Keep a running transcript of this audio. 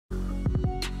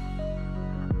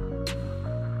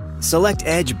Select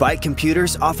Edge bike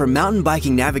computers offer mountain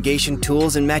biking navigation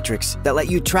tools and metrics that let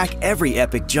you track every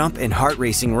epic jump and heart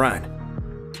racing run.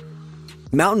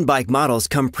 Mountain bike models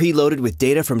come preloaded with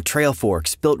data from trail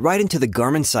forks built right into the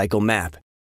Garmin Cycle map.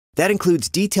 That includes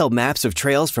detailed maps of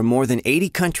trails from more than 80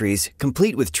 countries,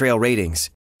 complete with trail ratings.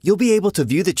 You'll be able to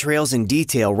view the trails in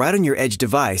detail right on your Edge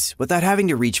device without having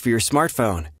to reach for your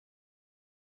smartphone.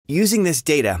 Using this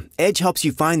data, Edge helps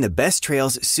you find the best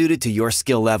trails suited to your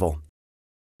skill level.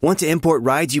 Want to import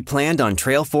rides you planned on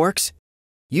trail forks?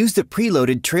 Use the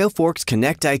preloaded TrailForks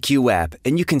Connect IQ app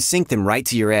and you can sync them right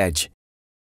to your Edge.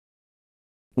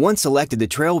 Once selected, the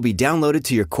trail will be downloaded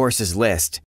to your courses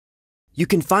list. You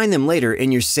can find them later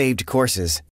in your saved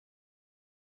courses.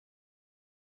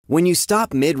 When you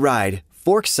stop mid-ride,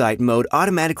 Fork Sight mode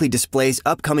automatically displays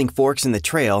upcoming forks in the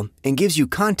trail and gives you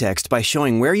context by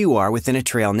showing where you are within a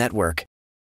trail network.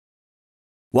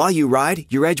 While you ride,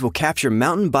 your Edge will capture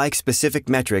mountain bike-specific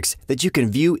metrics that you can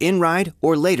view in-ride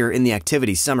or later in the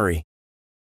activity summary.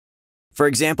 For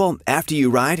example, after you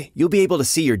ride, you'll be able to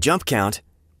see your jump count,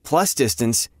 plus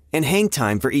distance, and hang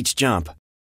time for each jump.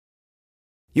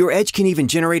 Your Edge can even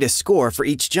generate a score for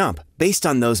each jump based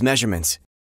on those measurements.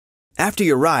 After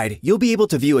your ride, you'll be able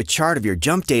to view a chart of your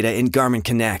jump data in Garmin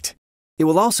Connect. It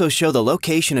will also show the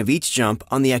location of each jump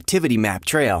on the activity map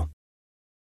trail.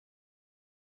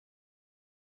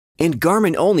 And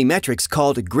Garmin-only metrics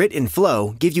called Grit and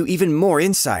Flow give you even more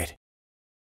insight.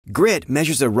 Grit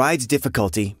measures a ride's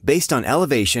difficulty based on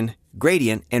elevation,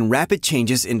 gradient, and rapid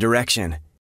changes in direction.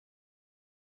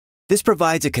 This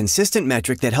provides a consistent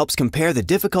metric that helps compare the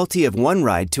difficulty of one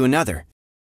ride to another.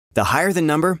 The higher the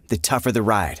number, the tougher the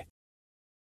ride.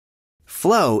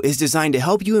 Flow is designed to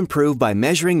help you improve by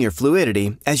measuring your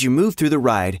fluidity as you move through the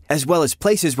ride, as well as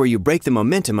places where you break the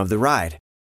momentum of the ride.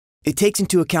 It takes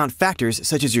into account factors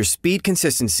such as your speed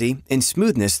consistency and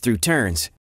smoothness through turns.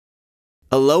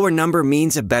 A lower number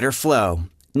means a better flow.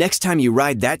 Next time you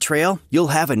ride that trail, you'll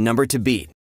have a number to beat.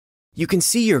 You can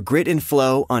see your grit and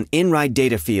flow on in-ride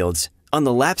data fields, on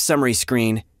the lap summary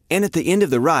screen, and at the end of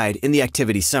the ride in the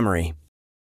activity summary.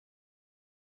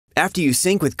 After you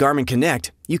sync with Garmin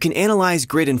Connect, you can analyze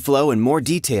grit and flow in more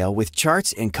detail with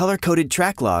charts and color-coded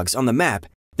track logs on the map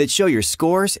that show your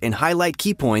scores and highlight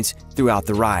key points throughout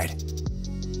the ride.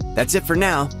 That's it for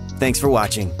now. Thanks for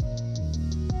watching.